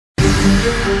Yo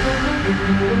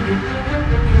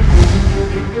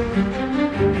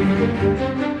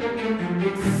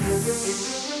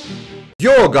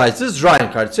guys, this is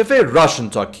Reinhart, it's your favorite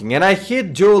Russian talking, and I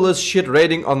hit duelist shit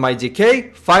rating on my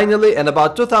DK, finally, and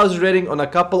about 2000 rating on a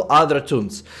couple other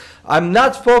tunes. I'm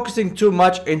not focusing too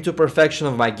much into perfection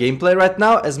of my gameplay right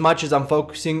now, as much as I'm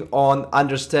focusing on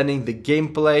understanding the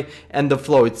gameplay and the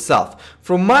flow itself.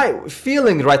 From my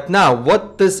feeling right now,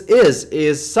 what this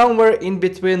is somewhere in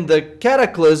between the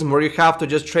Cataclysm, where you have to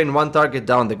just train one target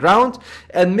down the ground,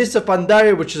 and Mist of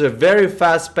Pandaria, which is a very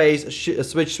fast-paced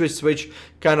switch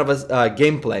kind of a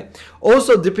gameplay.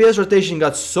 Also, DPS rotation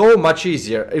got so much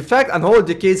easier. In fact, Unholy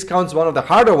Decades counts one of the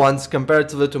harder ones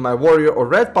comparatively to my Warrior or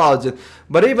Red Paladin,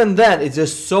 but even then, it's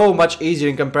just so much easier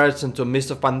in comparison to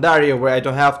Mist of Pandaria, where I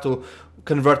don't have to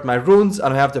convert my runes, I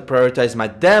don't have to prioritize my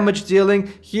damage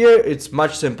dealing. Here, it's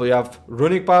much simpler. You have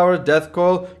Runic Power, Death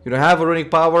Coil, you don't have a Runic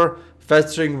Power,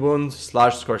 Festering Wound,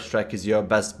 Scorch Strike is your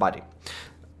best buddy.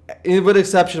 With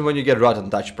exception when you get Rotten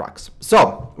Touch procs.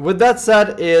 So, with that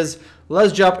said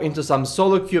let's jump into some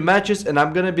solo queue matches, and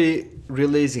I'm gonna be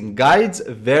releasing guides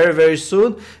very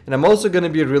soon, and I'm also gonna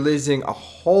be releasing a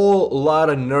whole lot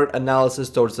of nerd analysis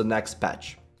towards the next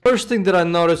patch. First thing that I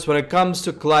noticed when it comes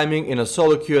to climbing in a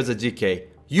solo queue as a DK,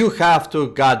 you have to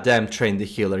goddamn train the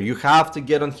healer. You have to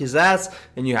get on his ass,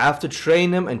 and you have to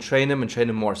train him and train him and train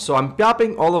him more. So I'm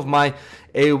popping all of my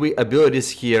AoE abilities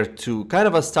here to kind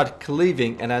of start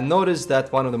cleaving, and I noticed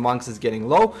that one of the monks is getting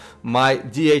low. My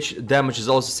DH damage is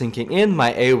also sinking in.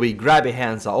 My AoE grabby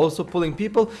hands are also pulling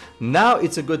people. Now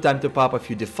it's a good time to pop a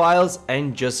few defiles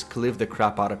and just cleave the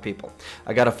crap out of people.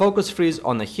 I got a focus freeze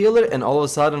on the healer, and all of a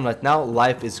sudden right now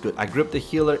life is good. I grip the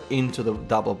healer into the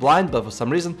double blind, but for some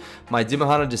reason my Demon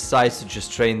Hunter decides to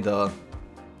just train the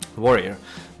warrior.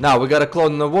 Now we got a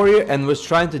clone on the warrior, and we're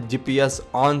trying to DPS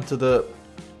onto the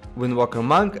Windwalker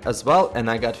Monk as well,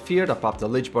 and I got feared. I popped the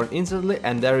Lichborn instantly,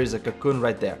 and there is a cocoon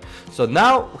right there. So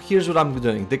now here's what I'm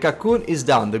doing. The cocoon is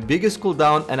down, the biggest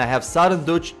cooldown, and I have Sudden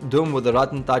Doom with the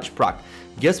Rotten Touch proc.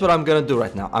 Guess what I'm gonna do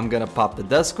right now? I'm gonna pop the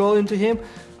Death Scroll into him,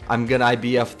 I'm gonna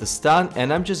IBF the stun,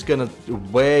 and I'm just gonna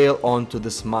wail onto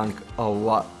this monk a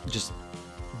lot. Just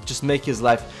make his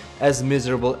life as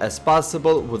miserable as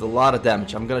possible with a lot of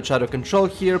damage. I'm gonna try to control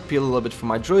here, peel a little bit from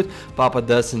my druid, pop a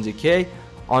Dust and Decay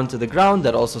onto the ground,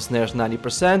 that also snares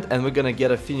 90%, and we're gonna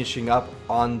get a finishing up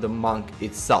on the monk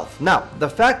itself. Now, the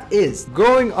fact is,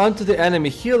 going onto the enemy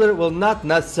healer will not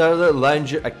necessarily land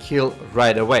you a kill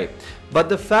right away. But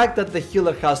the fact that the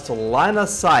healer has to line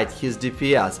aside his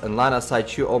DPS and line aside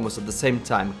you almost at the same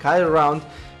time, kite around,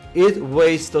 it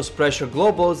wastes those pressure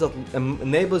globals that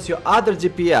enables your other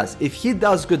DPS, if he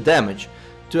does good damage,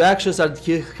 to actually start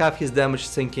have his damage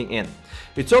sinking in.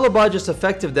 It's all about just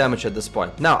effective damage at this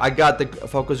point. Now I got the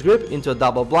focus grip into a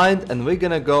double blind, and we're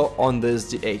gonna go on this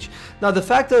DH. Now the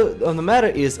fact of the matter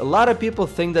is, a lot of people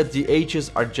think that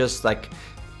DHs are just like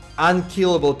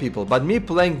unkillable people, but me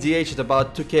playing DH at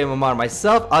about 2k MMR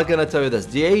myself, I'm gonna tell you this,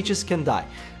 DHs can die,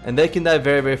 and they can die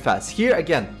very fast. Here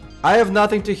again, I have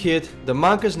nothing to hit, the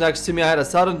monk is next to me, I had a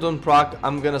Sudden Doom proc,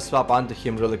 I'm gonna swap onto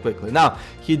him really quickly. Now,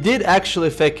 he did actually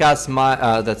fake cast my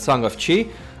that Song of Chi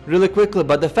really quickly,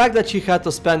 but the fact that she had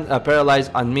to spend Paralyze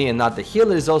on me and not the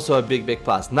healer is also a big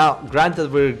plus. Now, granted,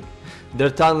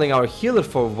 they're tunneling our healer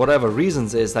for whatever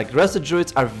reasons is, like Rested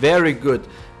Druids are very good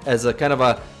as a kind of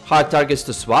a hard targets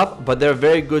to swap, but they're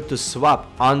very good to swap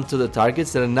onto the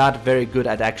targets that are not very good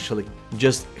at actually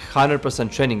just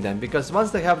 100% training them, because once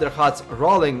they have their hearts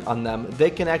rolling on them, they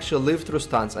can actually live through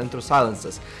stuns and through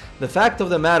silences. The fact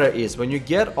of the matter is, when you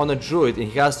get on a druid and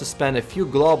he has to spend a few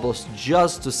globals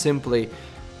just to simply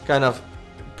kind of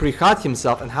pre-hot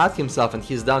himself and hot himself, and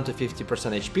he's down to 50%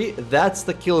 HP, that's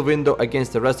the kill window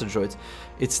against the rest of druids.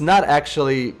 It's not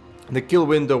actually the kill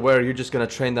window where you're just gonna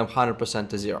train them 100%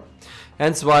 to 0.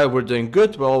 Hence why we're doing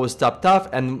good, we're always top tough,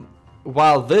 and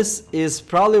while this is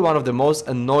probably one of the most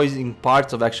annoying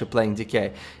parts of actually playing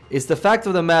DK, it's the fact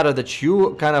of the matter that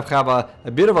you kind of have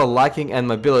a bit of a lacking in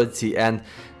mobility, and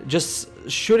just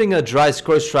shooting a dry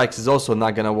Scorch Strikes is also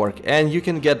not gonna work, and you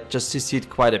can get just CC'd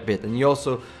quite a bit, and you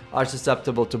also are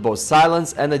susceptible to both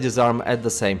silence and a disarm at the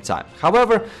same time.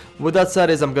 However, with that said,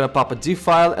 I'm gonna pop a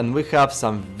defile, and we have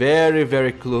some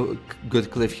very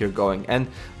good cliff here going. And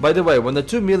by the way, when the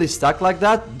 2 melee stack like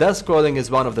that, Death Scrolling is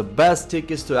one of the best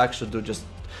tickets to actually do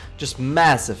just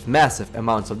massive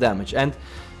amounts of damage. And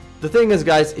the thing is,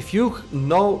 guys, if you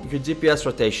know your DPS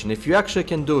rotation, if you actually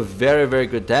can do very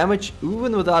good damage,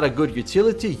 even without a good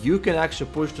utility, you can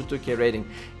actually push to 2k rating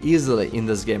easily in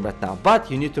this game right now. But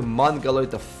you need to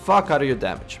mongoloid the fuck out of your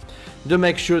damage. Do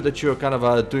make sure that you're kind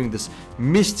of doing this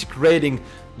mystic rating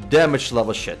damage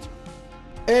level shit.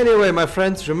 Anyway, my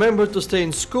friends, remember to stay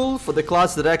in school for the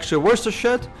class that actually worth a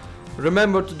shit.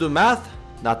 Remember to do math,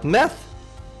 not meth.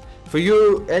 For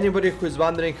you, anybody who is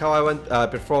wondering how I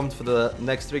performed for the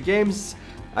next 3 games,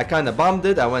 I kinda bombed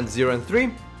it. I went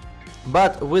 0-3.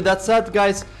 But with that said,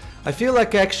 guys, I feel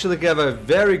like I actually have a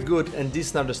very good and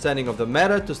decent understanding of the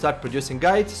meta to start producing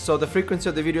guides, so the frequency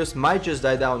of the videos might just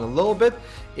die down a little bit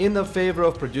in the favor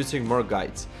of producing more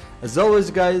guides. As always,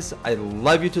 guys, I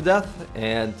love you to death,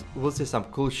 and we'll see some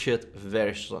cool shit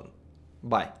very soon.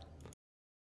 Bye.